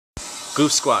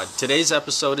Goof Squad, today's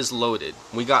episode is loaded.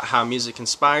 We got how music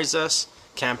inspires us,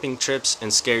 camping trips,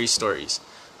 and scary stories.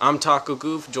 I'm Taco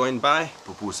Goof, joined by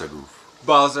Pupusa Goof,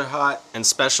 Balls are hot, and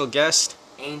special guest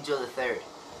Angel the Third.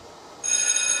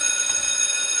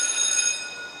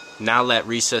 Now let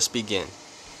recess begin.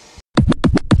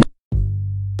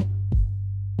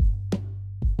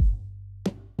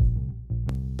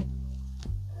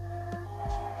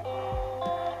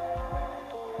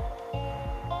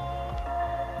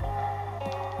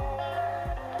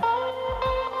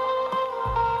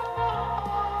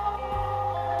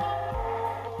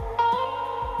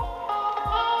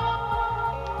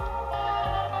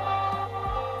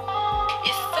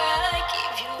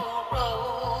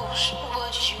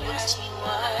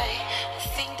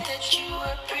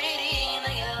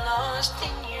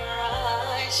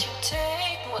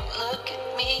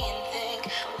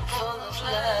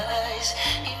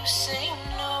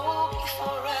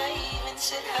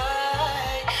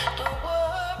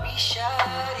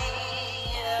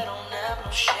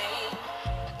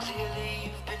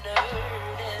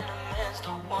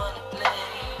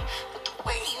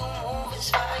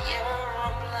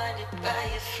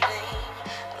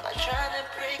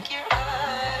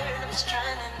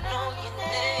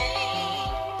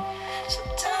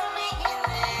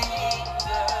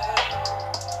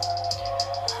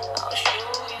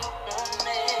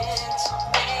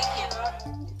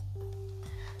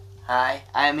 Hi,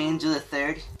 I'm Angel the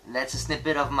Third. That's a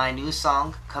snippet of my new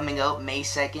song coming out May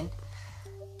 2nd.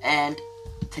 And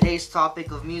today's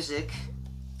topic of music,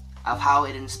 of how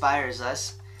it inspires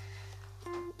us,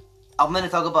 I'm going to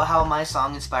talk about how my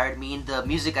song inspired me and the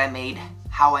music I made,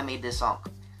 how I made this song.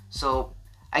 So,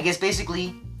 I guess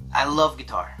basically, I love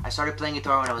guitar. I started playing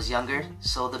guitar when I was younger,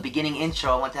 so the beginning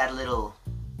intro, I want to add a little,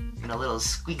 little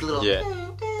squeaky little... Yeah.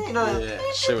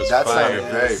 Shit was that fire.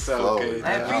 sounded very flowy.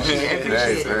 I appreciate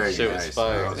it. Very Shit was nice,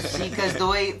 fire. bro. See, because the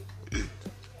way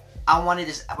I wanted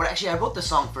this, but actually I wrote the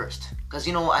song first, because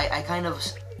I kind of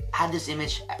had this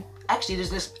image. Actually,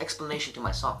 there's this explanation to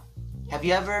my song. Have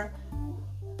you ever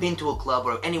been to a club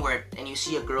or anywhere and you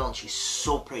see a girl and she's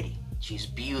so pretty, she's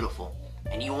beautiful,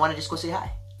 and you want to just go say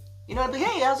hi? I'd be like,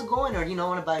 hey, how's it going? Or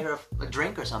want to buy her a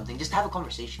drink or something. Just have a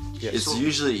conversation. It's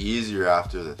usually easier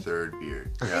after the third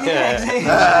beer. Yeah,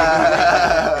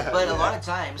 exactly. But a lot of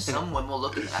times, someone will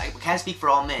look at. I can't speak for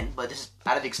all men, but this is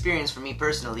out of experience for me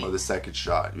personally. Or the second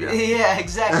shot. Yeah. Yeah,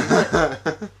 exactly.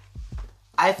 But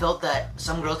I felt that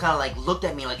some girls kind of like looked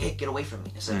at me like, "Hey, get away from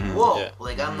me." It's like, whoa, Yeah.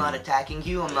 like I'm not attacking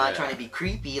you. I'm not trying to be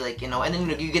creepy, like And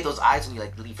then you get those eyes and you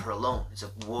like leave her alone. It's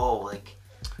like, whoa, like.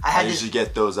 I usually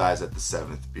get those eyes at the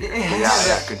seventh beer.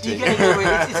 Continue.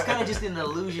 It's kind of just an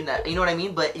illusion that, you know what I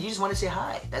mean? But you just want to say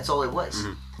hi. That's all it was.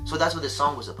 So that's what this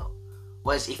song was about.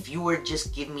 Was if you were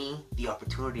just give me the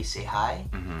opportunity to say hi,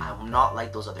 I will not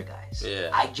like those other guys. Yeah.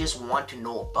 I just want to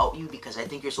know about you because I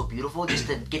think you're so beautiful. Just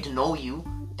to get to know you,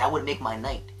 that would make my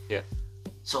night. Yeah.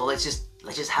 So let's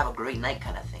just have a great night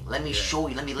kind of thing. Let me show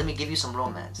you. Let me give you some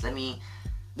romance. Let me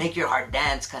make your heart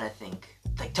dance kind of thing.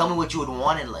 Like tell me what you would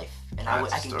want in life. And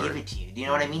I can give it to you. Do you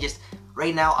know what I mean? Just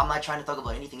right now, I'm not trying to talk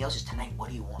about anything else. Just tonight, what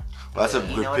do you want? Well, that's a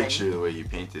You good know what I picture mean? the way you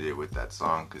painted it with that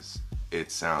song, because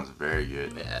it sounds very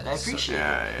good. Yeah, I appreciate it.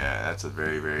 Yeah. That's a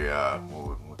very, very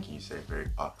what can you say? Very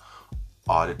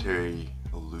auditory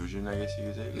illusion, I guess you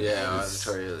could say. yeah,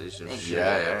 auditory illusion.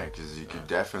 Yeah, because you could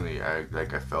definitely. I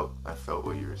felt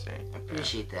what you were saying. I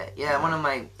appreciate that. Yeah, one of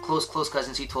my close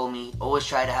cousins, he told me always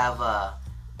try to have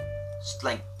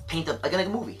like paint like a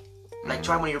movie. Like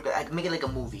try when you're make it like a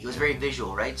movie. It was very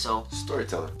visual, right? So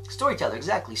Storyteller. storyteller,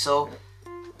 exactly. So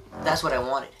that's what I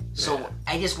wanted. So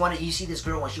I just wanted you see this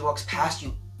girl when she walks past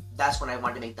you. That's when I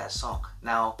wanted to make that song.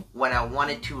 Now, when I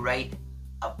wanted to write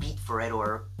a beat for it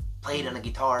or play it on a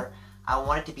guitar, I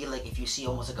want it to be like if you see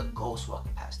almost like a ghost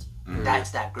walking past you. That's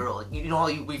that girl. Like, you know how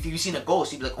if you've seen a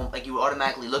ghost, you'd be like you would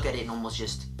automatically look at it and almost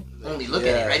just only look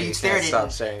at it, right? You'd stare at it. Stop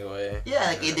and- staring away. Yeah,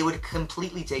 like they would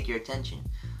completely take your attention.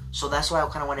 So that's why I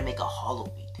kind of want to make a hollow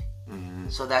beat.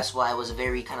 So that's why it was a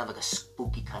very kind of like a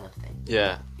spooky kind of thing.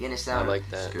 Yeah. You understand? I like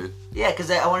that. That's good. Yeah, because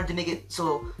I wanted to make it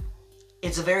so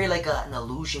it's a very like an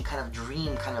illusion kind of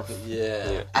dream kind of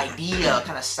Yeah. idea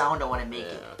kind of sound I want to make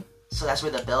it. So that's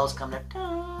where the bells come there.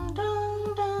 Dun,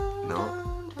 dun, dun, No.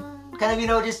 dun, dun. Kind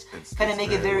of, just kind of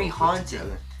make it very well put haunting.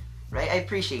 together. Right? I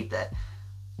appreciate that.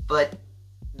 But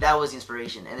that was the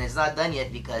inspiration. And it's not done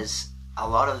yet because a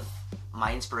lot of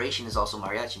my inspiration is also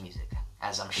mariachi music,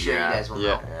 as I'm sure you guys will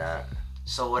know. Yeah.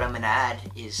 So what I'm going to add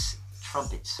is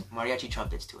trumpets, mariachi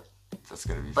trumpets to it. That's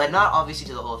gonna be. But fun. not obviously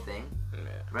to the whole thing, Yeah.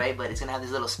 right? But it's gonna have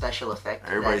this little special effect.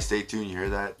 Everybody, that- stay tuned. You hear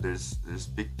that? There's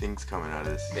big things coming out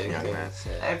of this Big young man. things,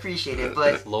 I yeah. appreciate it,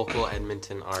 but Local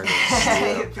Edmonton artists. I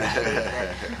appreciate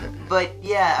that. But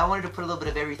yeah, I wanted to put a little bit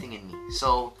of everything in me.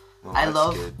 So Well, I that's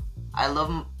love good.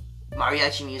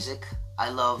 mariachi music. I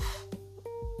love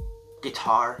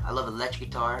guitar. I love electric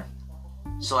guitar.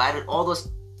 So I added all those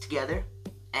together,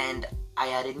 and I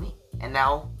added me. And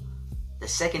now, the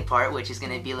second part, which is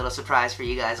going to be a little surprise for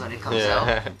you guys when it comes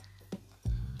out,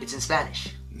 it's in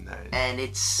Spanish. Nice. And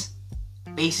it's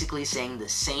basically saying the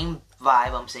same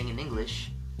vibe I'm saying in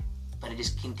English, but it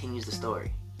just continues the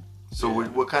story. So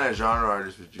what kind of genre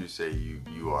artist would you say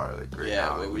you are like right Yeah,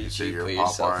 now? what Would would you say you you're a put pop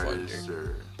yourself artist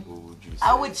or what would you say?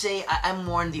 I would say I'm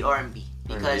more in the R&B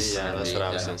because Yeah, that's what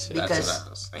I was gonna say. That's Because- what I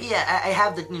was thinking. yeah, I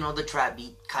have the the trap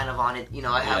beat kind of on it.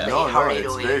 I have Yeah. the No, hard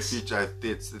it's very 808s. future.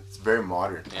 It's very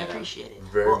modern. I appreciate it.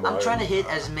 Very I'm modern. trying to hit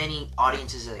as many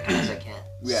audiences as I can.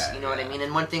 Yeah, You know what I yeah. mean?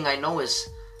 And one thing I know is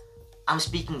I'm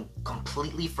speaking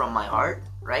completely from my heart,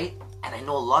 right? And I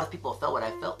know a lot of people felt what I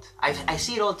felt. I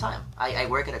see it all the time. I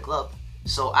work at a club.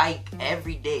 So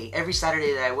every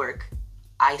Saturday that I work,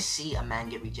 I see a man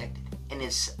get rejected. And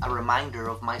it's a reminder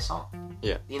of my song.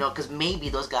 Yeah. Because maybe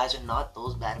those guys are not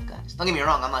those bad of guys. Don't get me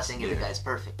wrong, I'm not saying every guy's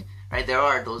perfect. Right? There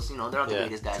are those, they're not the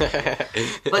greatest guys.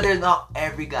 But there's not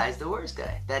every guy's the worst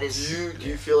guy. That is Do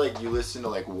you feel like you listen to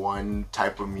like one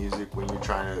type of music when you're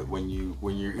trying to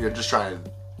you're just trying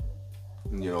to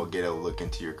get a look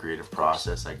into your creative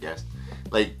process, I guess.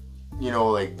 Like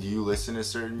do you listen to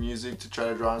certain music to try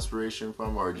to draw inspiration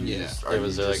from, or do you Yeah. just It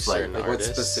was there, like, certain Like, what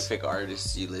artists? specific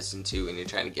artists you listen to when you're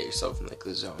trying to get yourself in like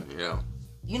the zone, you know?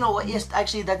 You know what? Yes,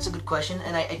 actually, that's a good question,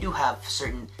 and I do have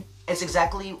certain. It's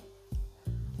exactly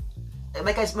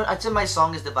like I'd say my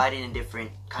song is divided in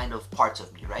different kind of parts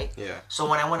of me, right? Yeah. So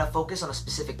when I want to focus on a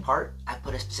specific part, I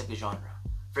put a specific genre.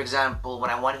 For example, when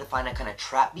I wanted to find a kind of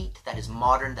trap beat that is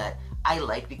modern that I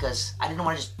like, because I didn't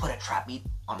want to just put a trap beat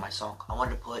on my song. I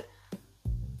wanted to put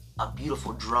a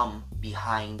beautiful drum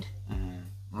behind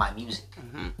my music.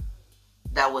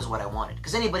 That was what I wanted,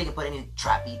 because anybody can put any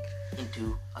trap beat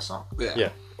into a song. Yeah.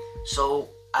 So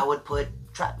I would put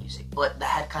trap music, but that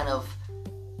had kind of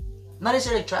not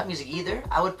necessarily trap music either.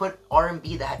 I would put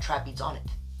R&B that had trap beats on it,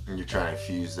 and you're trying to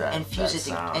fuse that and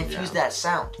fuse that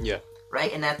sound. Yeah.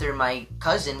 Right, and after my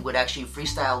cousin would actually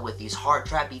freestyle with these hard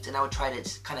trap beats, and I would try to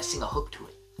kind of sing a hook to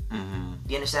it. Do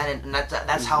you understand? And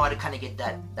that's how I'd kind of get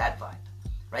that vibe,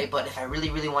 right? But if I really,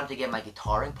 really wanted to get my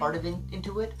guitaring part of it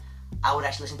into it, I would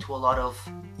actually listen to a lot of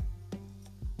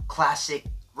classic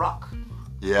rock.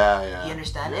 Yeah. You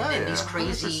understand? Yeah, and these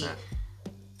crazy, 100%.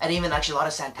 and even actually a lot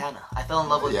of Santana. I fell in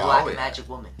love with Yeah, Black oh, yeah. Magic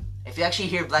Woman. If you actually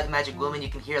hear Black Magic Woman, you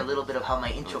can hear a little bit of how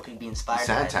my intro can be inspired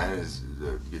by it. Santana's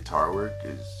the guitar work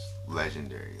is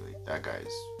legendary. Like that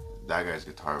guy's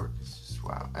guitar work is just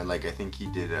wow. And like I think he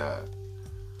did I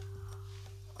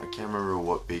can't remember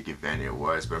what big event it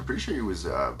was, but I'm pretty sure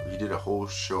he did a whole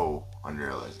show under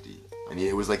LSD. And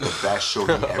it was like the best show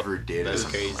he ever did. or That's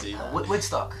something like crazy. that.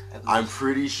 Woodstock. I believe. I'm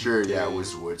pretty sure, it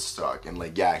was Woodstock, and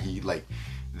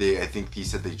I think he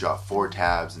said they dropped 4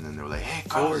 tabs, and then they were like, "Hey,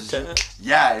 Carlos, 4 tabs?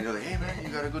 yeah," and they're like, "Hey, man, you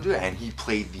gotta go do it," and he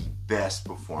played the best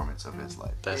performance of his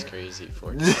life. That's crazy.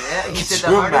 For Yeah, he Could said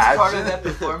you the hardest part of imagine? that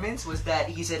performance was that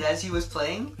he said as he was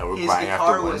playing, And we're his crying after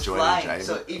guitar one was joint flying. each,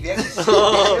 So right? if you actually see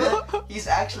the video, he's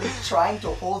actually trying to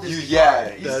hold his guitar.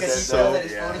 He's that's because he so- feels that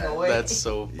it's floating away. That's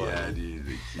so funny. Yeah, dude,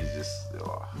 like, he's just.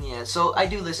 Oh. Yeah, so I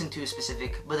do listen to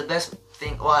specific, but the best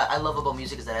thing, what I love about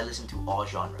music is that I listen to all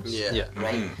genres. Yeah. Yeah.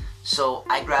 Right? So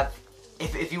I grab,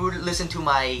 if you were to listen to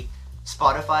my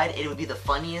Spotify, it would be the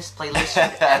funniest playlist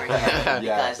you'd ever hear.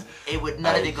 Yeah. Because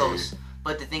none I of it agree. goes.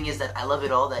 But the thing is that I love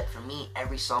it all, that for me,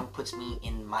 every song puts me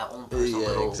in my own personal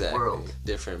little world.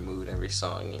 Different mood every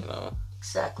song, you know.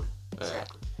 Exactly.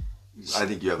 Exactly. I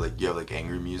think you have like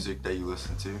angry music that you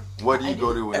listen to. What do you I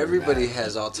go do. to when you're Everybody mad?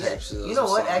 has all types of those. You know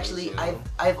what? songs, Actually, you know?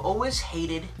 I've always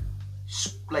hated,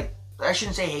 like, I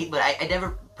shouldn't say hate, but I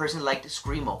never personally liked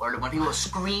screamo, or when people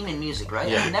scream in music, right?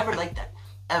 Yeah. I never liked that,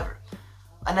 ever.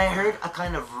 And I heard a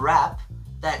kind of rap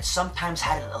that sometimes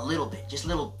had it a little bit, just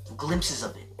little glimpses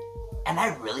of it, and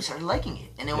I really started liking it.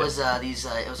 And it was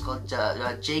it was called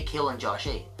Jay Kill and Josh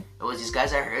A. It was these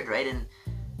guys I heard, right? And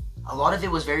a lot of it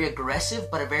was very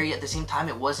aggressive, but at the same time,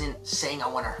 it wasn't saying I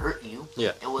want to hurt you.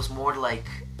 Yeah. It was more like,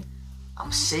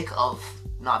 I'm sick of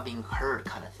not being heard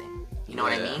kind of thing. You know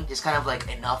what I Yeah. mean? Just kind of like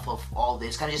enough of all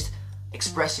this, kind of just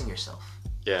expressing yourself.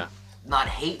 Yeah. Not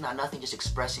hate, not nothing, just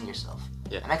expressing yourself.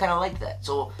 Yeah. And I kind of like that.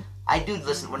 So I do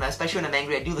listen especially when I'm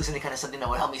angry. I do listen to kind of something that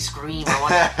would help me scream. I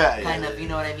want to kind of, you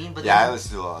know what I mean. But yeah, then, I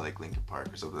listen to a lot of like Linkin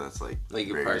Park or something that's like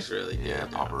Linkin very- Park's really good. Yeah,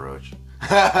 Papa Roach.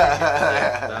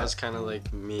 That was kind of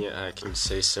like me. I can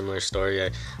say similar story.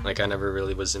 I never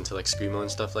really was into like screamo and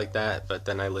stuff like that, but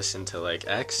then I listened to like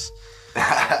X,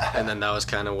 and then that was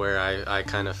kind of where I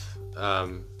kind of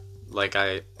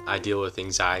I deal with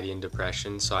anxiety and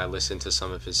depression, so I listened to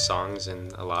some of his songs,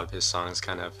 and a lot of his songs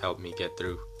kind of helped me get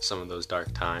through some of those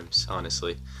dark times,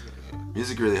 honestly.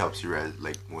 Music really helps you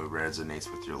when it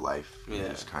resonates with your life. You Yeah.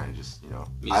 just kind of just, you know.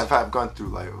 Music. I've gone through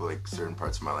like certain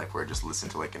parts of my life where I just listened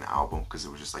to like an album because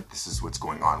it was just like, this is what's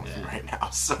going on with me right now.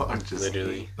 So I'm just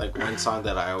Literally. Like one song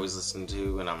that I always listen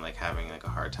to when I'm like having like a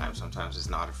hard time sometimes is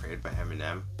 "Not Afraid" by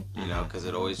Eminem. You know, because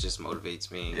it always just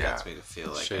motivates me and Yeah. gets me to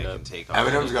feel like Straight I up. can take on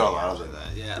Eminem's got a anything lot of after them.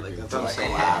 that. Yeah, like that's Like what I'm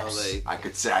saying. collapse. Like I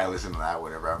could say I listen to that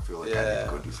whenever I feel like I need Yeah. to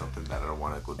go do something that I don't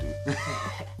want to go do.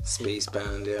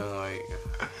 Spacebound, you know, like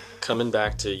Coming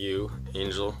back to you,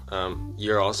 Angel,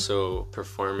 you're also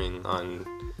performing on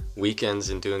weekends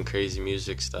and doing crazy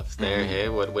music stuff there. Hey,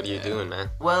 what are you doing, man?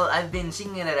 well, I've been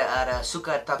singing at a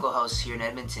Suka Taco House here in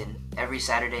Edmonton every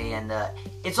Saturday, and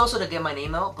it's also to get my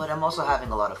name out. But I'm also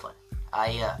having a lot of fun.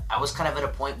 I was kind of at a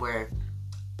point where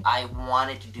I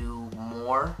wanted to do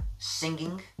more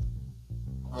singing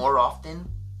more often,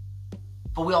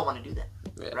 but we all want to do that,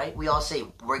 Yeah. right? We all say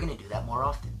we're gonna do that more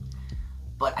often,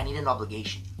 but I need an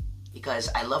obligation because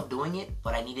I love doing it,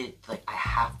 but I needed I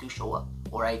have to show up,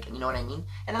 or you know what I mean?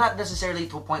 And not necessarily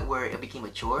to a point where it became a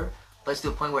chore, but it's to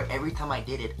a point where every time I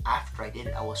did it, after I did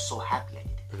it, I was so happy I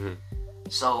did it. Mm-hmm.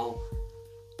 So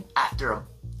after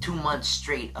 2 months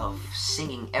straight of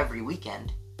singing every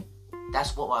weekend,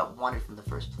 that's what I wanted from the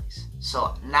first place.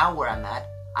 So now where I'm at,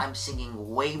 I'm singing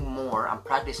way more, I'm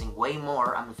practicing way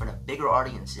more, I'm in front of bigger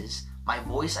audiences. My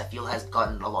voice, I feel, has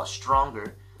gotten a lot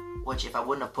stronger, which if I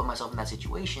wouldn't have put myself in that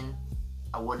situation,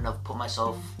 I wouldn't have put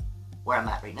myself where I'm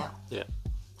at right now. Yeah.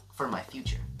 For my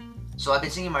future. So I've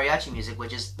been singing mariachi music,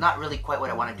 which is not really quite what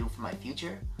I want to do for my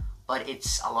future, but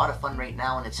it's a lot of fun right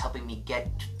now, and it's helping me get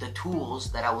the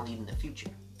tools that I will need in the future.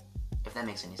 If that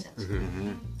makes any sense.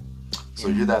 So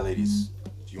you're that, ladies.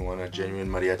 Do you want a genuine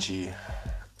mariachi,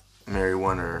 marry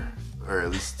one or at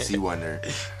least see one, or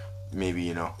maybe,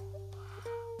 you know,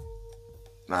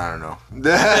 I don't know.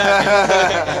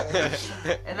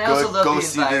 And I also love Go the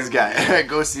see this environment. guy.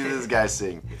 Go see this guy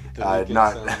sing. Doesn't make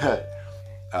Not any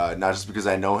sense. not just because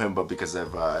I know him, but because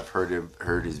I've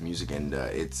heard his music, and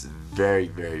it's very,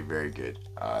 very, very good.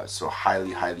 So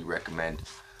highly recommend.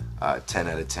 10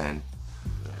 out of 10.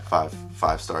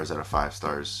 5 stars out of 5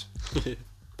 stars.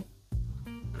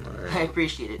 I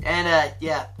appreciate it. And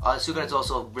Sugan is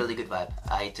also a really good vibe.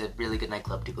 It's a really good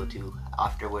nightclub to go to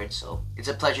afterwards, so it's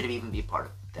a pleasure to even be a part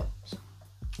of them. So,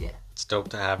 yeah, It's dope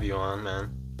to have you on,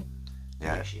 man.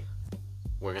 Yeah. appreciate it.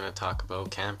 We're gonna talk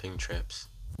about camping trips.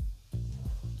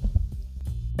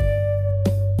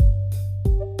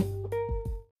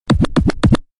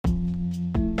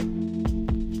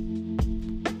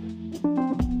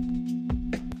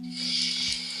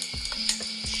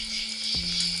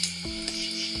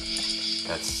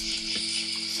 That's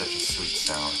such a sweet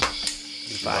sound.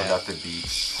 You know, Vibe. got the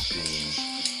beats being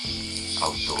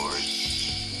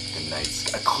outdoors, the night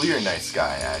sky, a clear night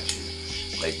sky actually.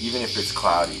 Like even if it's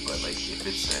cloudy, but like if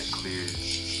it's a clear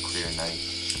night,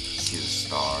 see the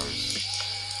stars,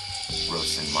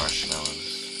 roasting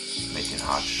marshmallows, making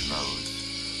hot schmoes.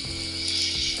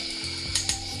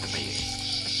 It's the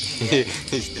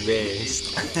best. It's the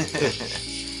best.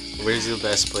 Where's the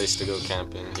best place to go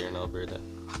camping here in Alberta?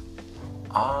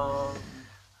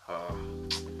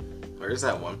 Where's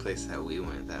that one place that we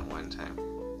went that one time?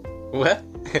 What?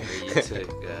 Where you took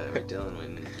where Dylan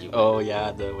when you Oh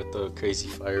yeah, with the crazy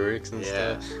fireworks and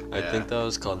Yeah, stuff. I yeah. think that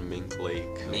was called Mink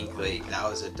Lake. Mink Lake. That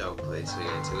was a dope place we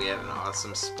went to. We had an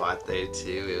awesome spot there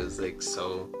too. It was like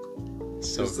so.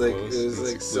 So it was like close. it was and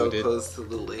like so secluded. close to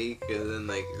the lake, and then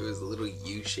like it was a little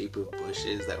U shape of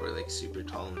bushes that were like super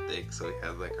tall and thick. So we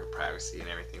had like our privacy and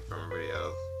everything from everybody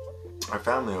else. Our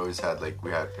family always had, like, we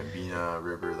had Pembina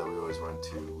River that we always went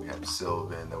to. We had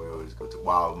Sylvan that we always go to.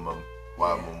 Wild Mum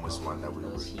was one that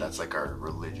that's like our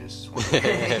religious one.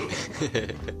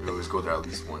 We always go there at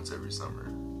least once every summer.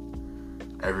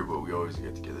 Everybody, we always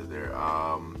get together there.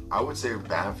 I would say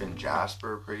Banff and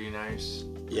Jasper are pretty nice.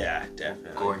 Yeah,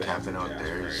 definitely. Going camping out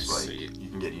there is like, sweet. you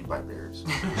can get eaten by bears.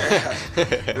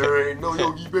 There ain't no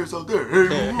Yogi Bears out there.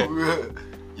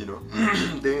 You know,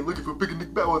 they ain't looking for a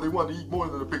picnic basket. Well, they want to eat more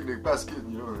than a picnic basket.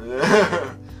 You know.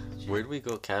 Where'd we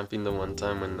go camping the one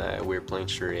time when we were playing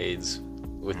charades?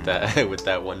 with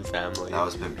that one family. That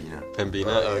was Pembina. Pembina.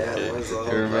 Oh, yeah, Okay. it was all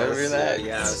You remember of us. that?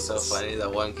 Yeah, it was so funny.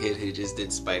 That one kid who just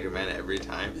did Spider-Man every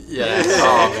time. Yeah.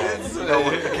 Oh man, you know,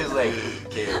 because like,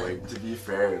 okay, like to be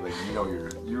fair, like you know,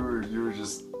 you were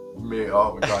just me.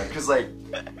 Oh my god, because like,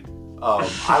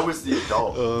 I was the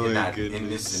adult Oh in my that in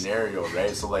this scenario,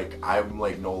 right? So like, I'm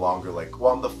like no longer like,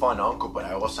 well, I'm the fun uncle, but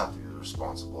I also have to be the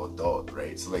responsible adult,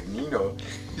 right? So like Nino,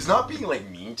 he's not being like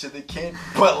mean to the kid,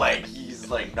 but like he's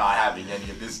like not having any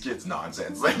of this kid's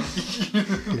nonsense, like.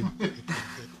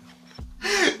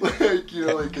 Like, you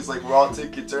know, like, cause like we're all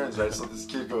taking turns, right? So this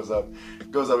kid goes up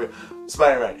here,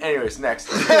 Spider-Man. Anyways,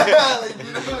 next. Like, you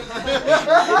know, You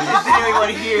didn't even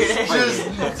want to hear it.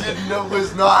 just didn't know,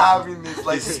 was not having this.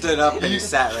 Like, He stood up and he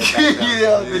sat right back down. you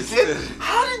know, the kid.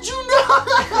 How did you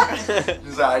know?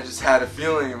 He's like, I just had a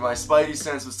feeling. My spidey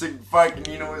sense was taking fire, and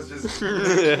Nino was just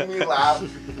making me laugh.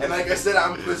 And like I said,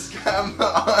 I'm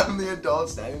the adult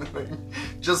standing there,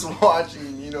 just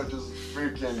watching Nino just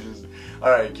freaking just. All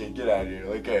right, kid, get out of here.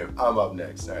 Okay, I'm up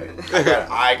next. All right,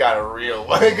 I got a real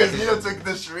one because Nino took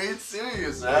the charade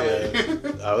serious. Man. Yeah.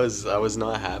 I was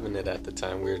not having it at the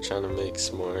time. We were trying to make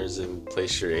s'mores and play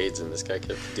charades, and this guy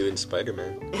kept doing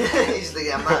Spider-Man. He's like,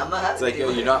 I'm not having It's like, yo,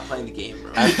 it. you're not playing the game,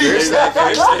 bro. At first,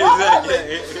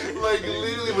 exactly. Like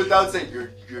literally without saying you're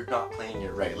not playing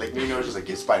it right. Like Nino was just like,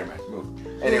 get Spider-Man, move.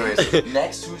 Anyways,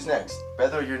 next, who's next?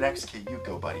 Beto, you're next, kid. You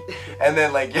go, buddy. And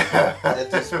then like, yeah,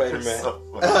 That's Spider-Man. So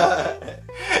funny.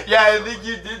 Yeah, I think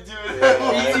you did do it.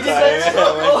 You did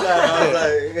that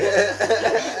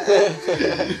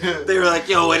They were like,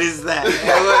 yo, what is that?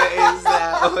 What is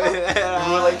that?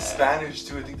 They were like Spanish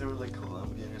too. I think they were like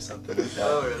Colombian or something like that.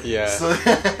 Oh, really? Yeah. So,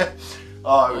 it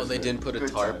Well, was they good. didn't put a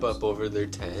Good tarp times. up over their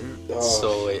tent, Oh,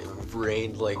 so it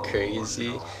rained like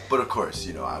crazy. But of course,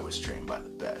 you know, I was trained by the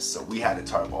best, so we had a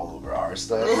tarp all over our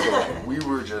stuff. So like, we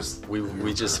were just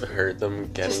We just heard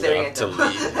them getting staring up at to them.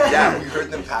 leave. yeah, we heard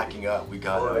them packing up. We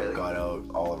got Oh, out, really? got out.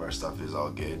 All of our stuff is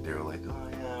all good. They were like, oh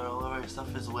yeah, all of our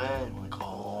stuff is wet. And we're like,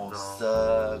 oh,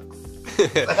 sucks.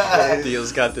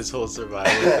 Theo's got this whole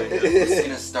survival I'm thing. just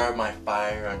gonna start my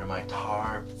fire under my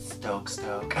tarp. Stoke.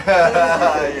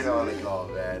 You know, like, oh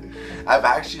man. I've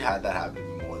actually had that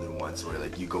happen more than once where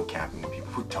like you go camping with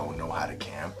people who don't know how to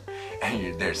camp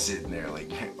and they're sitting there like,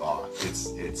 oh,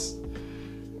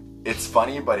 it's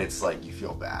funny, but it's like you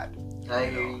feel bad. I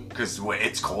hear you. Because when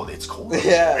it's cold, it's cold.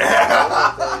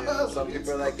 Yeah. Some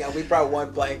people are like, yeah, we brought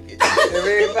one blanket.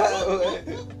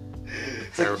 It's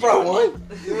like, you brought one?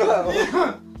 You brought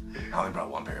one? I only brought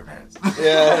one pair of pants.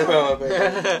 Yeah, I brought one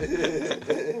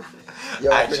blanket. Yo,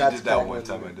 I I actually forgot did to that pack one my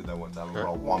time. I underwear. did that one time. I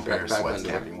brought one pair of Pack sweats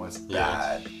underwear. camping was Yeah.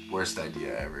 bad. Worst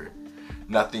idea ever.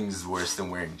 Nothing's worse than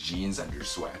wearing jeans under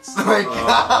sweats. Like,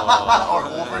 Oh. or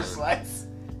over sweats.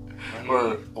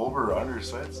 Or over or under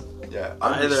sweats. Yeah,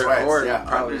 under Either sweats. or, Yeah,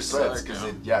 probably under sweats. suck, Because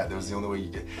yeah. that was the only way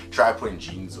you could try putting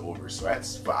jeans over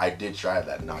sweats. But I did try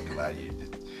that. Not gonna lie to you. Your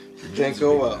Didn't jeans go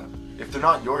are big well. enough. If they're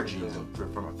not your jeans,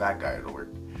 from a fat guy, it'll work.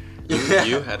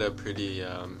 You had a pretty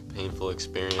painful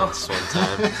experience one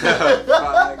time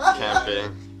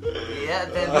camping. Yeah,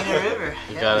 Pembina River.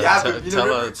 You Yeah. gotta Yeah, t- but you tell,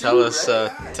 never tell do, us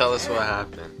right? tell us what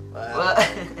happened. Well,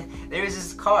 there was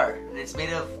this car. And it's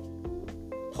made of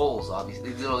poles,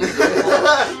 obviously. These little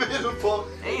poles.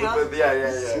 Hey, you know. Yeah.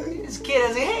 This kid, I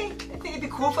was like, hey, I think it'd be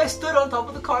cool if I stood on top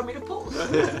of the car made of poles. You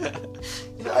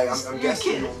know, I'm you're a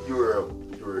guessing kid. you were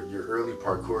your early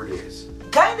parkour days.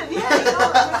 Kind of, yeah. You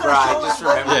know, Bro, I just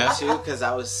remember Yeah. too because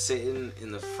I was sitting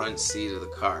in the front seat of the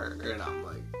car and I'm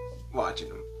like watching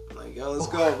him. I'm like, yo, let's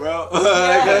go, bro.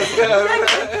 Like, let's go.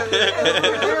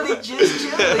 Literally just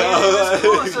chilling. It was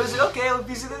cool. So I was like, okay, if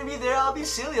he's gonna be there, I'll be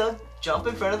silly. I'll jump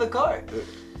in front of the car.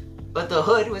 But the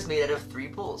hood was made out of 3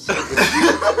 poles. 2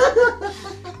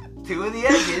 in the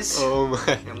edges Oh my.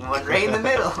 and 1 right in the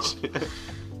middle.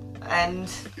 And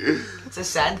it's a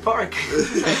sand park.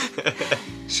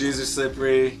 Shoes are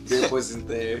slippery. Grip wasn't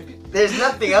there. There's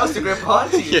nothing else to grip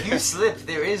onto. If Yeah. you slip,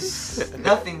 there is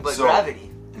nothing but So- gravity.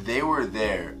 They were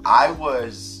there. I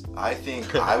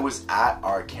think I was at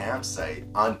our campsite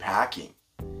unpacking,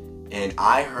 and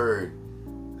I heard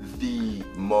the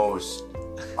most,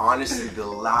 honestly, the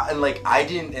loud, and like I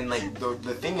didn't, and like the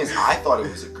thing is, I thought it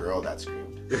was a girl that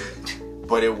screamed,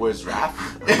 but it was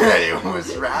Rafi. It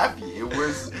was Rafi. It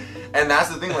was, and that's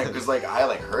the thing, like, cause like I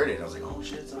like heard it, and I was like, oh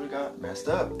shit, somebody got messed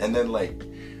up, and then like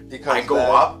I go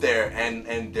up there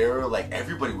and they were like,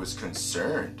 everybody was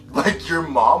concerned. Like your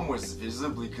mom was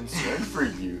visibly concerned for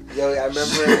you. Yo, I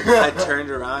remember I turned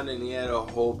around and he had a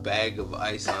whole bag of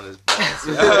ice on his balls.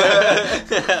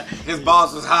 His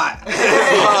balls was hot.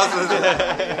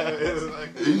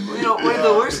 You know, one of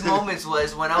the worst moments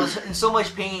was when I was in so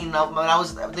much pain.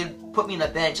 When they put me on a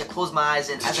bench, I closed my eyes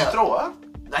and did you throw up?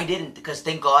 I didn't, because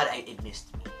thank God it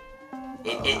missed me.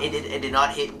 It did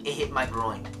not hit. It hit my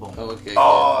groin. Boom. Okay.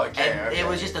 Oh, okay. And it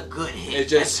was just a good hit. It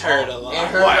just hurt a lot. It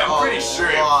hurt Well, I'm pretty sure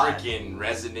it lot. freaking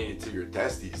resonated to your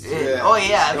testes. Yeah. Oh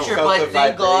yeah, I'm You sure, felt but the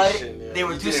thank God vibration, yeah. they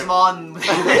were You too didn't- small and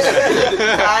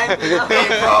time. You know? They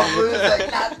probably was like,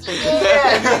 not today.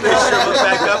 Yeah. They shove it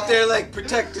back up there like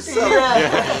protect yourself.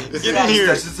 Yeah. Get in here.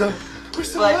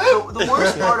 But the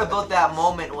worst part about that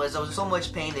moment was I was in so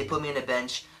much pain. They put me on a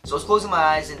bench, so I was closing my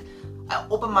eyes and I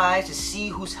opened my eyes to see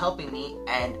who's helping me,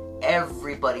 and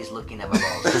everybody's looking at my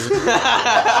balls.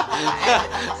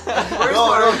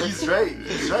 No, he's right.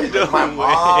 He's right. Like, my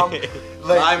mom,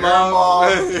 like My your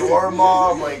mom. your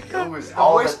mom, like it was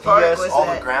all the worst part tias, was all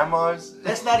the that- grandmas.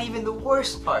 That's not even the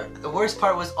worst part. The worst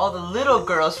part was all the little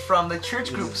girls from the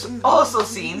church groups also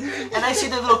seen, and I see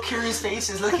their little curious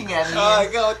faces looking at me. Oh and-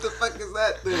 my god, what the fuck is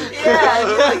that thing? yeah,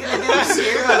 and they were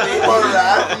scared of it. Poor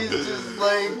Raffy's just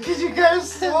like, could you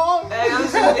guys stop? And it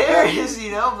was hilarious,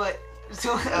 you know, but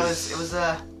so it was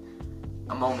a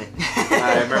moment.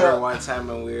 I remember one time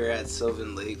when we were at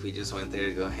Sylvan Lake, we just went there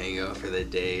to go hang out for the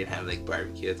day and have like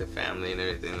barbecue with the family and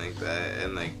everything like that.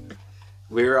 And like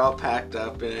we were all packed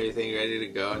up and everything ready to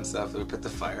go and stuff. We put the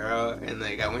fire out and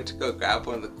like I went to go grab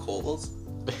one of the coals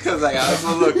because like I was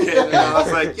a little kid and I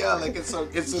was like, yo, like it's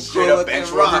a Straight cool up looking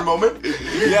bench warmer rock. moment.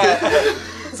 Yeah.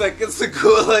 It's like, it's a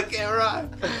cool looking rock.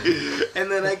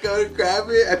 And then I go to grab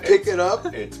it, I pick it up,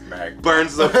 It's mag.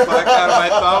 burns the fuck out of my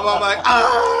thumb. I'm like,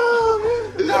 ah,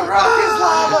 that rock is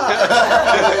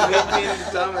lava. It made me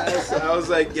the dumbass. I was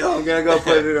like, yo, I'm gonna go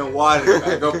put it in water.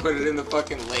 I go put it in the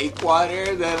fucking lake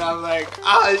water. Then I'm like,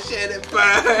 oh shit, it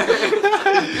burns.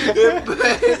 It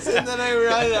burns. And then I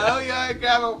run out, yo, I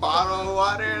grab a bottle of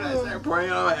water and I start pouring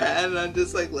it on my head. And I'm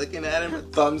just like looking at it. My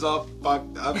thumb's all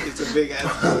fucked up. It's a big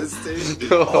ass blister.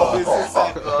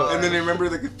 And then I remember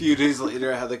like a few days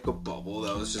later I had like a bubble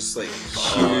that was just like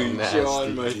huge nasty,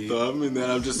 on my dude. thumb, and then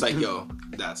I'm just like, yo,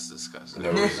 that's disgusting.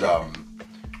 There was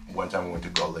one time we went to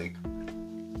Gull Lake,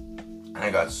 and I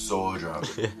got so drunk,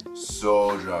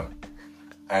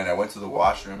 and I went to the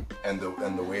washroom, and the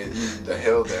way the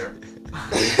hill there,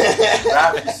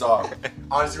 Raffy saw.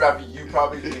 Honestly, Raffy,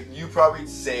 you probably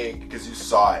say because you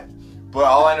saw it, but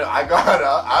all I know, I got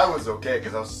up, I was okay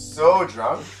because I was so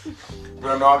drunk.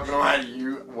 But I'm not gonna lie to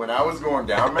you, when I was going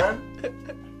down, man,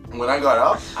 when I got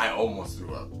up, I almost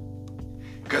threw up.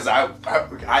 Cause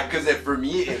cause for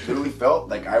me, it literally felt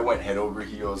like I went head over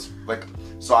heels. Like,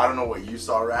 so I don't know what you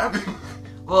saw, Rab.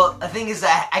 Well, the thing is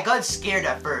that I got scared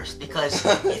at first because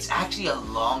it's actually a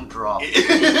long drop.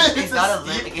 It's not a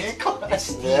steep lift. It's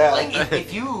steep. Yeah. Like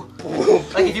if you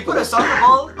put a soccer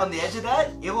ball on the edge of that,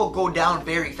 it will go down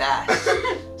very fast.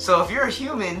 So if you're a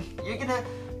human, you're gonna.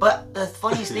 But the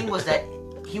funniest thing was that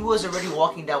he was already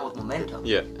walking down with momentum.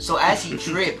 Yeah. So as he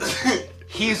tripped,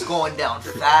 he's going down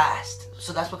fast.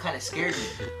 So that's what kind of scared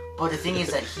me. But the thing is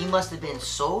that he must have been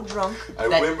so drunk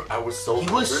that I was so. he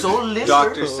was so limber.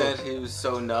 Doctor said he was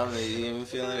so numb that he didn't even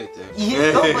feel anything.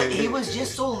 Yeah, no, but he was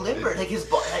just so limber. Like his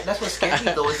body. Like, that's what scared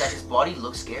me though, is that his body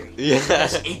looked scary. Yeah.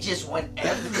 It just went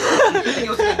everywhere. Like, it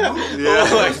was like a noodle. Yeah.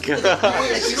 Oh my Like, you know what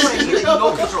I mean? Like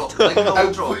no control. Like no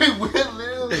control. We went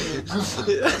literally just,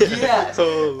 Yeah.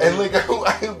 and like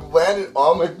I landed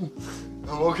on my.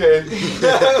 I'm okay.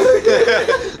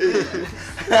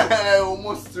 And I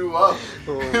almost threw up.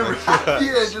 Raffy,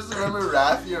 I just remember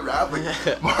Raffy and Rap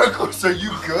like, Marcos, are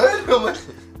you good? I'm like,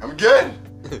 I'm good.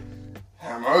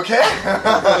 I'm okay.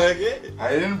 I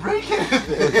didn't break it.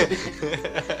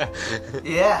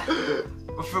 Yeah.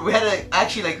 We had to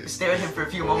actually like stare at him for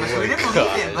a few moments. We didn't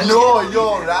believe him. But No,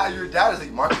 yo, your dad is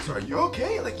like, Marcus, are you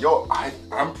okay? Like, yo,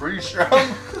 I'm pretty sure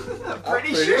I'm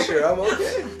pretty sure. I'm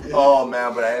okay. Oh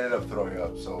man, but I ended up throwing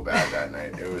up so bad that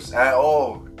night. It was I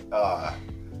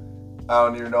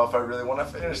don't even know if I really want to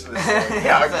finish this.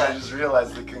 Yeah, I just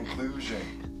realized the conclusion.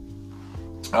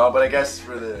 But I guess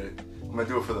I'm gonna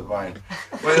do it for the vine.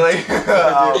 But like,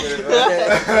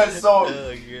 so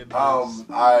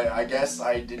I guess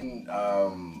I didn't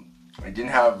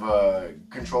have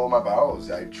control of my bowels.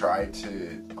 I tried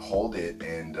to hold it,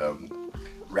 and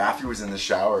Raffy was in the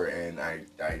shower, and I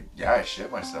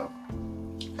shit myself.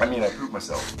 I mean, I pooped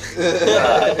myself.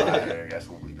 I guess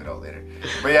we'll leave it out later.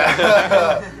 But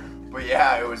yeah, But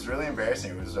yeah, it was really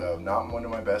embarrassing. It was not one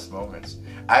of my best moments.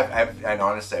 And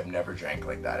honestly, I've never drank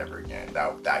like that ever again.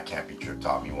 That can't be true.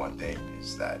 Taught me one thing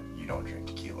is that you don't drink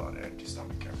tequila on an empty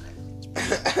stomach ever.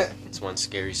 It's one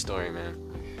scary story, man.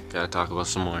 Gotta talk about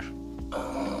some more.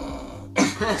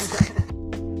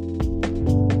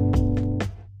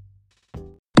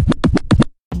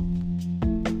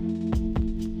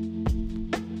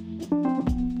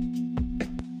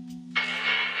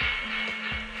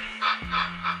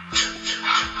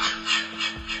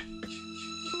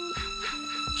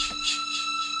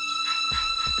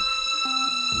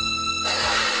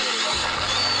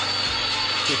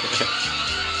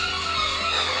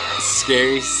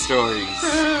 Scary stories.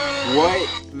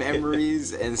 What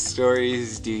memories and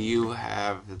stories do you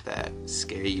have that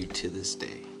scare you to this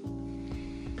day?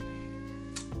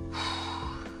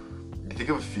 You think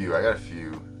of a few. I got a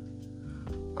few.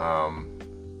 I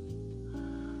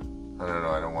don't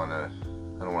know. I don't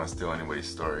want to steal anybody's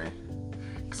story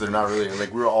because they're not really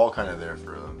like we're all kind of there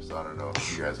for them. So I don't know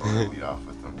if you guys want to lead off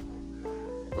with them.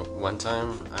 One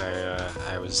time,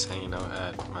 I was hanging out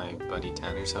at my buddy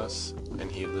Tanner's house,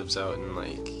 and he lives out in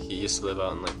he used to live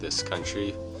out in this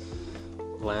country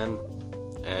land,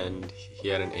 and he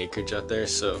had an acreage out there.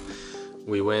 So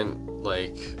we went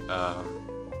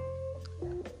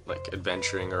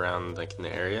adventuring around in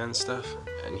the area and stuff.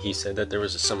 And he said that there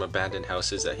was some abandoned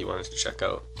houses that he wanted to check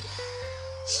out.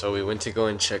 So we went to go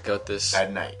and check out this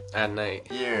At night.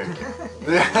 Yeah.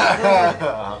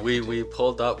 We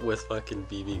pulled up with fucking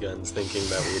BB guns, thinking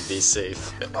that we'd be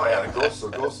safe. Oh yeah, the ghosts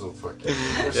will fucking.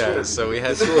 Yeah, so we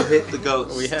had We'll hit the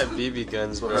ghost. we had BB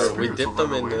guns, bro. We dipped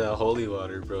them in holy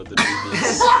water, bro. The BBs.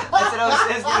 That's what I was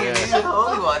saying. Yeah. In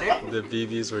holy water. The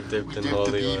BBs were dipped in Dip the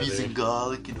holy BBs water. in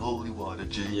garlic and holy water.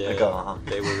 G. Yeah,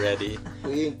 they were ready.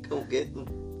 We ain't gonna get them.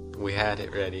 We had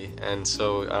it ready, and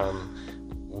so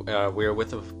we were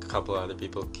with a couple other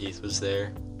people. Keith was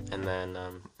there, and then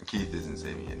Keith isn't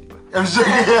saving anybody. I'm just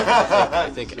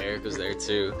I think Eric was there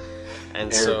too.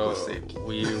 And Eric so was saved.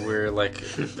 we were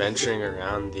venturing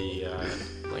around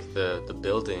the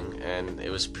building, and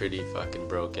it was pretty fucking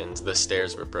broken. The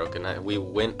stairs were broken. We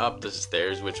went up the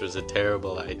stairs, which was a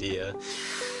terrible idea.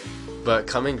 But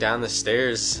coming down the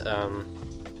stairs,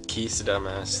 Keith's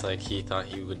dumbass, he thought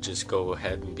he would just go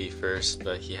ahead and be first,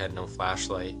 but he had no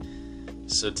flashlight.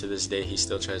 So to this day, he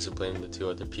still tries to blame the two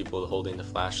other people holding the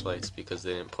flashlights because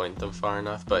they didn't point them far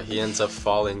enough. But he ends up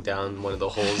falling down one of the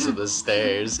holes of the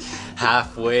stairs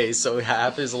halfway, so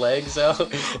half his legs out,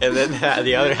 and then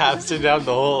the other half's down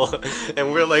the hole.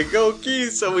 And we're like, "Go,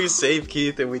 Keith!" So we save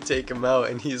Keith and we take him out,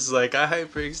 and he's like, "I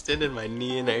hyperextended my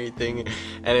knee and everything,"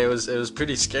 and it was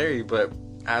pretty scary. But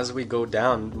as we go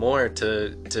down more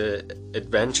to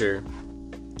adventure,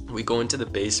 we go into the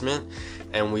basement.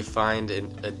 And we find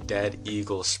a dead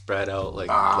eagle spread out like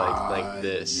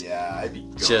this. Yeah, I'd be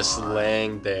gone. Just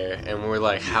laying there. And we're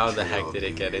like, how the heck did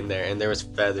it get in there? And there was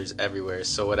feathers everywhere.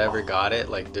 So whatever got it,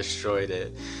 destroyed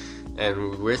it.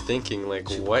 And we're thinking,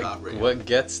 what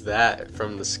gets that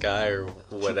from the sky or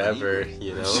whatever,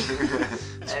 you know?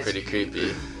 It's pretty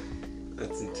creepy.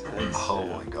 That's intense. Oh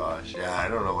my gosh. Yeah, I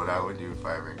don't know what I would do if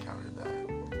I ever encountered that.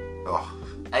 Oh.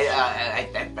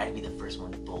 I'd probably be the first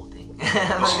one bolting.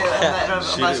 I'm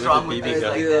not strong with things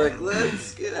like You're that.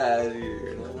 let's get out of here.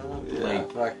 You know? Yeah.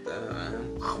 Fuck that,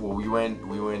 man. Well, we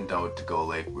went out to go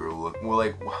we were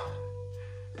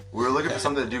looking for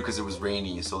something to do because it was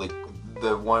rainy. So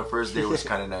the first day was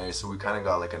kind of nice, so we kind of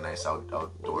got a nice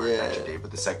outdoor adventure day. But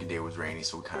the second day was rainy,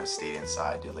 so we kind of stayed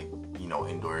inside, did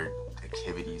indoor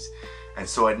activities. And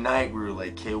so at night we were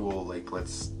like, okay, well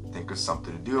let's think of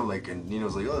something to do. And Nina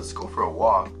was like, oh, let's go for a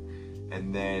walk.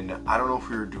 And then I don't know if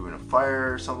we were doing a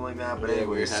fire or something like that, but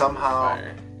anyway, somehow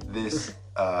this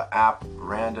app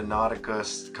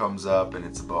Randonautica comes up, and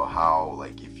it's about how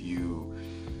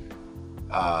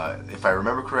if I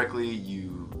remember correctly,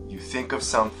 you think of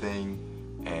something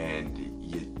and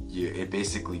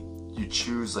you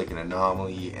choose an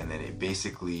anomaly, and then it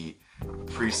basically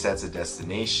presets a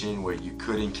destination where you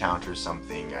could encounter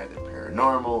something either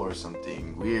paranormal or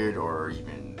something weird or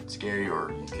even scary,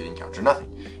 or you could encounter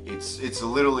nothing. It's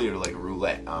literally like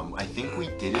roulette. I think we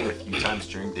did it a few times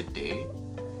during the day.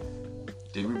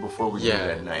 Did we before we did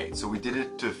it at night? So we did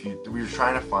it to a few. We were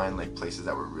trying to find places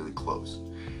that were really close.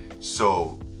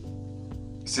 So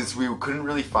since we couldn't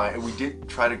really find, we did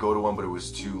try to go to one, but it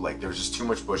was too there was just too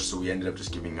much bush. So we ended up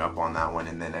just giving up on that one.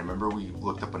 And then I remember we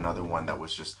looked up another one that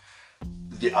was just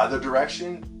the other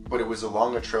direction, but it was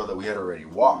along a trail that we had already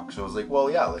walked. So I was like,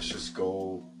 well, yeah, let's just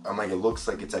go. I'm like, it looks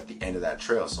like it's at the end of that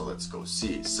trail, so let's go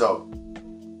see. So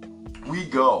we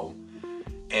go,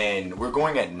 and we're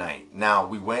going at night. Now,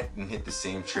 we went and hit the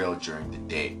same trail during the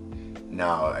day.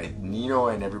 Now, Nino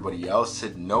and everybody else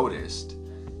had noticed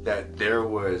that there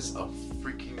was a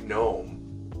freaking gnome,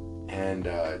 and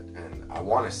I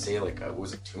want to say like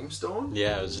was a tombstone?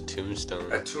 Yeah, it was a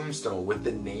tombstone. A tombstone with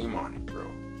the name on it, bro.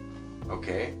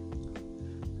 Okay.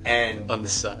 And On the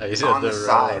side on of the the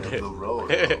side road. of the road,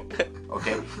 bro.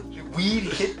 Okay, we'd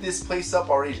hit this place up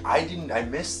already. I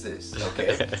missed this.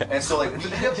 Okay, and so like we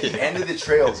get up to the end of the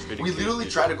trail. pretty We literally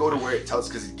creepy. try to go to where it tells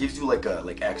because it gives you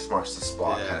like X marks the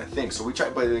spot Yeah. kind of thing. So we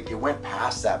tried, but like it went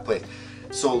past that place.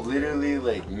 So literally,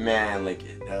 like man, like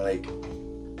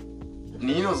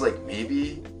Nino's like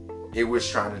maybe it was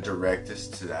trying to direct us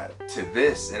to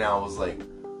this, and I was like,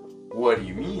 what do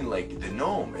you mean, like the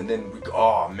gnome? And then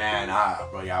oh man, I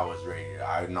was ready.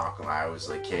 I'm not gonna lie, I was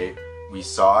like, okay, we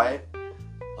saw it,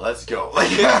 let's go. Like,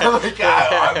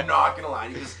 I'm not gonna lie,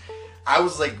 because I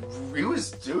was like, I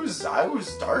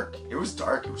was dark. It was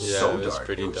dark. It was Yeah, so it was dark.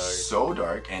 pretty it was dark. so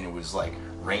dark, and it was like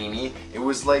rainy. It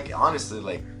was like honestly,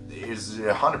 like it was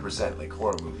 100% like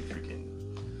horror movie freaking.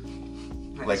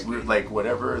 Like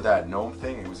whatever that gnome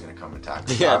thing, it was gonna come attack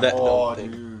us. Yeah, that gnome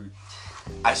dude. thing.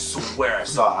 I swear I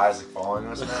saw Isaac following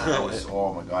us, man.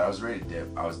 Oh my god, I was ready to dip.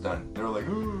 I was done. They were like,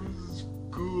 ooh, this is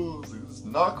cool. I was like, this is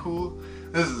not cool.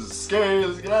 This is scary.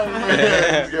 Let's get out of here.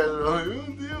 These guys are like, oh,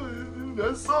 dude,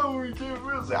 that song where we came from.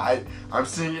 I was like, I'm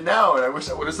seeing it now, and I wish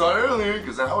I would have saw it earlier,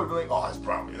 because then I would be like, oh, it's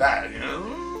probably that, you know?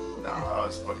 No, that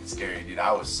was fucking scary, dude.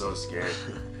 I was so scared.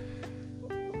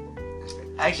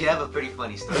 I actually have a pretty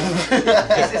funny story.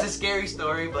 It's a scary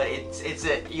story, but it's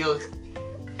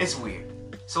weird.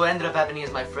 So what ended up happening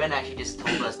is my friend actually just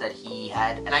told us that he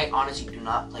had, and I honestly do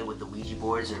not play with the Ouija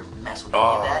boards or mess with any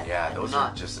of that. yeah, I do those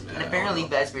not. are just. And apparently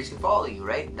bad spirits can follow you,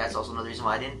 right? That's also another reason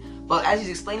why I didn't. But as he's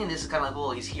explaining this, it's kind of like,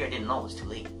 well, he's here, I didn't know, it's too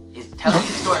late. He's telling me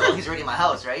the story while he's already in my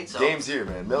house, right? So Game's here,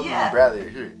 man. Melvin Yeah. and Bradley are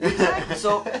here. Exactly.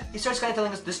 So he starts kind of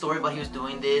telling us this story about he was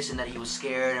doing this and that he was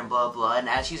scared and blah blah. And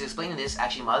as he's explaining this,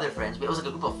 actually my other friends, it was like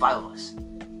a group of 5 of us.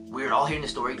 We were all hearing the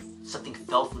story. Something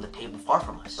fell from the table far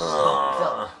from us. Something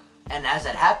fell. And as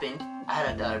that happened, I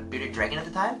had a bearded dragon at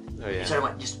the time. Oh yeah. He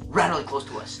started just randomly close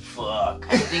to us. Fuck.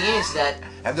 And the thing is that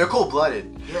And they're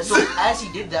cold-blooded. yeah, so as he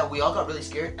did that, we all got really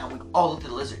scared and we all looked at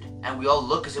the lizard. And we all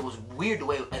looked because it was weird the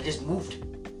way it just moved.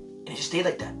 And it just stayed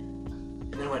like that.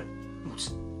 And then it went,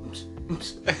 oops, oops,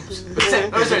 oops, oops. His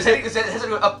head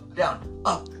went up, down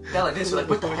like this. We're like,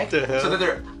 what the heck? So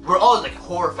then we're all like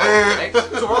horrified, right?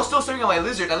 So we're all still staring at my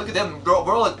lizard. And I look at them, we're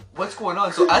all like, what's going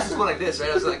on? So as it's going like this, right?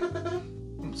 I was like,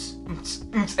 oops, oops,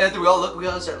 oops. And then we all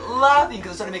started laughing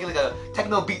because it started making like a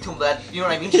techno beat to him that, you know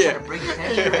what I mean? Just trying to break the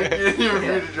tension, right? You're Yeah.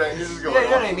 bearded dragon. This is going Yeah, you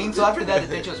know on. what I mean? So after that, the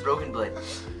tension was broken, but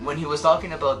when he was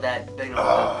talking about that, you know,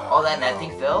 all that and that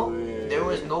thing fell, there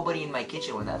was nobody in my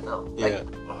kitchen when that fell.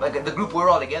 Like the group, we were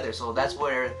all together, so that's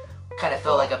where kind of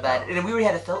felt like a bad, and we already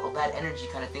had felt a bad energy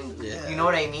kind of thing. Yeah. You know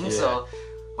what I mean? Yeah. So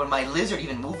when my lizard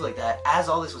even moved like that, as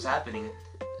all this was happening,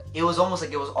 it was almost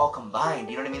like it was all combined.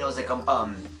 You know what I mean? It was like a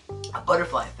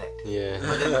butterfly effect. Yeah.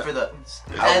 For the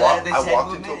I said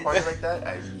walked into a movement. party like that.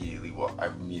 I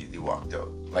immediately walked out.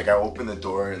 Like I opened the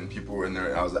door and people were in there,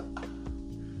 and I was like,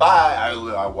 "Bye."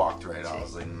 I walked right out. I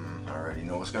was like, "I already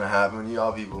know what's gonna happen to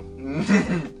y'all people."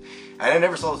 And I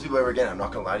never saw those people ever again. I'm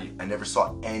not gonna lie to you. I never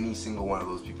saw any single one of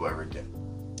those people ever again.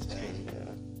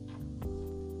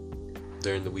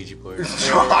 During the Ouija board.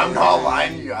 I'm not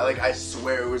lying to you. I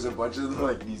swear it was a bunch of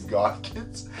like these goth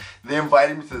kids. They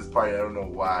invited me to this party. I don't know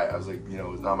why. I was like, you know,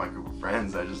 it was not my group of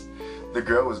friends. The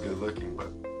girl was good looking,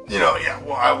 but you know, yeah.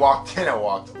 Well, I walked in, I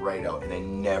walked right out, and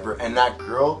and that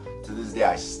girl to this day,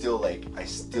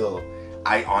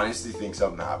 I honestly think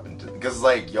something happened to them. Because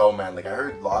like, yo man, like I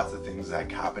heard lots of things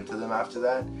that happened to them after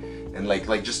that. And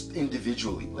like just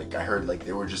individually, like I heard like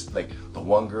they were just like, the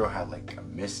one girl had like a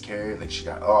miscarriage, like she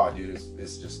got, oh dude,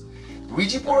 it's just,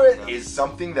 Ouija board is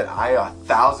something that I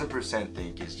 1,000%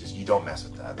 think is just, you don't mess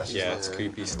with that. That's just Yeah, it's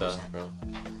creepy stuff, bro.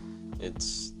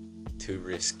 It's too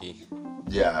risky.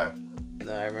 Yeah.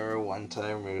 No, I remember one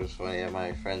time it was funny at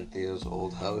my friend Theo's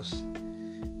old house.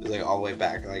 It was like all the way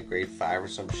back in like grade 5 or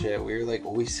some shit. We were like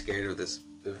always scared of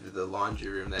the laundry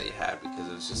room that he had because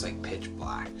it was just like pitch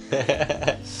black.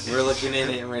 We're looking in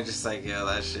it and we're just like, yo,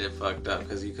 that shit fucked up,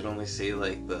 because you could only see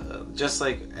like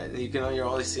you're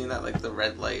always seeing that like the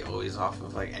red light always off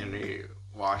of like any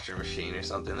washer machine or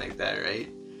something like that,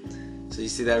 right? So you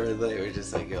see that red light, we're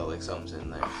just like, yo, like something's in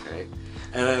there, right?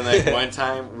 And then like one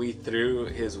time we threw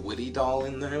his Woody doll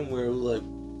in there and we were like,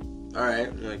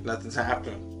 alright, like nothing's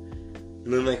happening.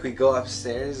 And then like we go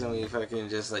upstairs and we fucking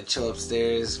just like chill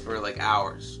upstairs for like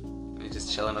hours. We're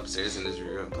just chilling upstairs in his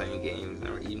room playing games and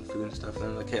we're eating food and stuff. And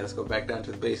then like, okay, let's go back down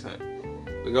to the basement.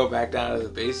 We go back down to the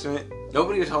basement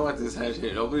Nobody was home at this time.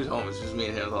 Nobody was home. It's just me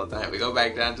and him all the time. We go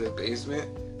back down to the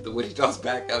basement. The Woody Doll's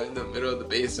back out in the middle of the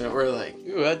basement. We're like,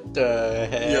 What the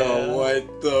hell? yo,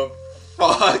 what the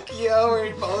fuck? Yo,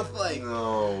 we're both like,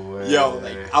 No way. yo,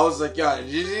 like, I was like, yo, did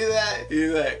you see that?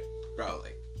 He's like, bro,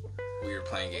 like, we were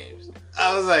playing games.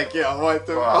 I was like, yo, what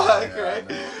the fuck, yeah, right?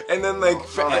 no. And then, like, No,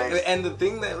 thanks. and the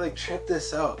thing that, like, tripped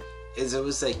us out is it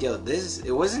was like, yo,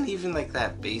 it wasn't even like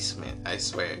that basement, I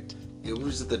swear. It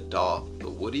was the doll. The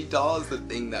Woody doll is the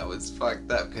thing that was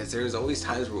fucked up, because there was always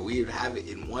times where we would have it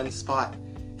in one spot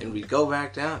and we'd go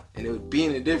back down and it would be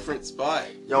in a different spot.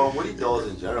 Yo, Woody dolls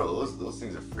in general, those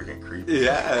things are freaking creepy.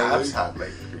 Yeah, I've had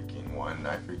like freaking one.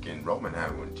 Roman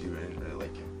had one too. I didn't really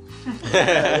like him.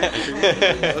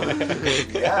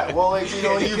 Yeah, well, like, you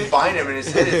know, you find him and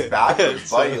his head is backwards,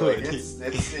 buddy. Like,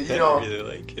 it's you know. I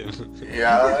really like him.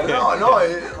 Yeah,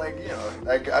 like, you know,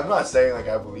 like, I'm not saying like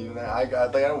I believe in that. I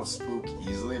don't spook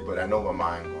easily, but I know my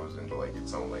mind goes into like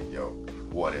its own, like, yo,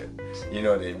 what if? You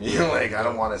know what I mean? Like, I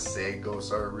don't want to say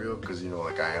ghosts are real because, you know,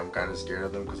 like, I am kind of scared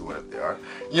of them because what if they are?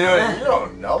 You know, you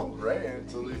don't know, right?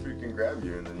 Until they freaking grab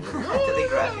you and then you're like, Until they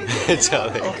grab you. That's how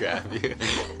they grab you.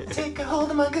 take a hold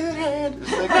of my good hand.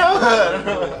 It's like,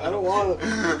 no, I don't want to.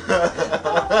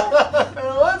 I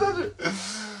don't want to touch it.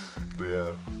 But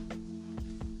yeah.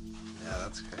 Yeah,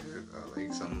 that's kind of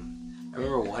like I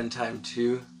remember one time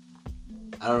too.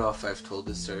 I don't know if I've told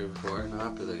this story before or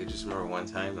not, but like I just remember one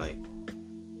time, like,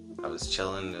 I was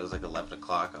chilling. It was like 11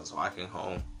 o'clock. I was walking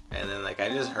home, and then like I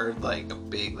just heard like a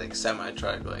big like semi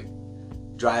truck like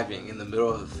driving in the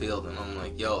middle of the field, and I'm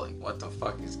like, yo, like, what the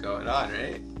fuck is going on,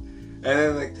 right? And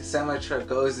then like the semi truck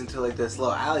goes into like this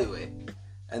little alleyway,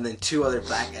 and then two other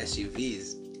black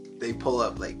SUVs, they pull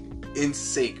up like in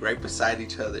sync right beside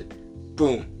each other.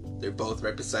 Boom! They're both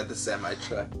right beside the semi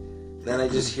truck. Then I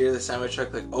just hear the semi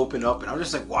truck like open up, and I'm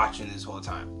just like watching this whole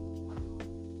time.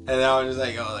 And then I was just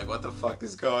like, oh, like, what the fuck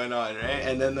is going on, right?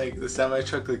 And then like the semi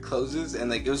truck like closes, and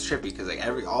like it was trippy because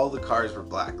like all the cars were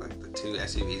black, like the two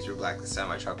SUVs were black, the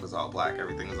semi truck was all black,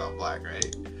 everything was all black,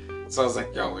 right? So I was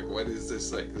like, yo, like, what is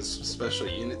this, like, this special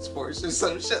units force or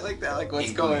some shit like that? Like,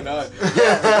 what's going on?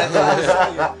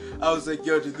 Yeah, I was like,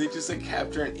 yo, did they just like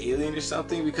capture an alien or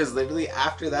something? Because literally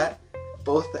after that,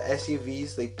 both the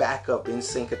SUVs, they back up in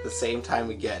sync at the same time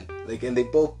again. Like, and they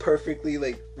both perfectly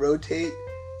like rotate.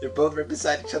 They're both right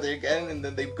beside each other again, and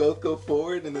then they both go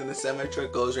forward, and then the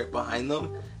semi-truck goes right behind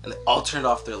them, and they all turned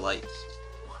off their lights.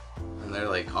 And they're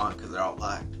like on, because they're all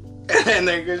black. And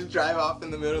they're going to drive off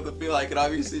in the middle of the field. I could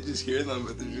obviously just hear them,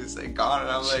 but they're just like gone, and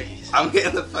I'm like, I'm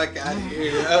getting the fuck out of here,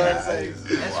 you know? I was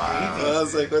like, Wow. I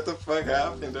was like, what the fuck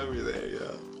happened over there,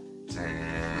 yo?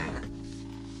 Dang.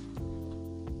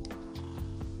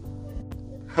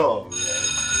 Oh, man.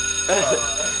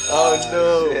 Oh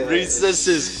no, shit. recess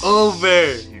is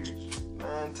over.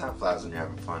 Man, time flies when you're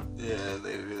having fun. Yeah,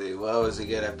 literally. Well, it was a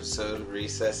good episode of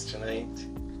Recess tonight.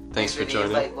 Thanks for the joining.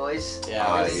 invite, boys.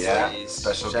 Yeah, yeah. please.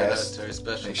 Special Shout guest. out to our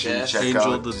special Make sure you guest. check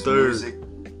Angel out the his Third. music.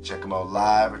 Check him out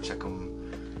live, or check him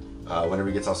whenever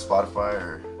he gets on Spotify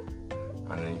or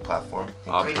on any platform.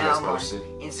 Right You now guys I'm on posted.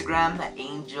 Instagram at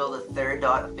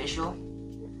angel3.official.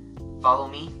 Follow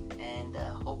me, and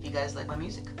hope you guys like my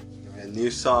music. A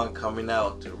new song coming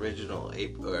out, original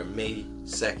April or May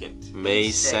 2nd.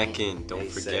 May Second. 2nd, don't May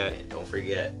forget. 2nd, don't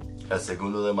forget. El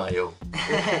Segundo de Mayo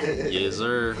Yes,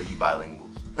 sir. for you bilinguals.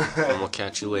 And we'll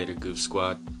catch you later, Goof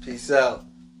Squad. Peace out.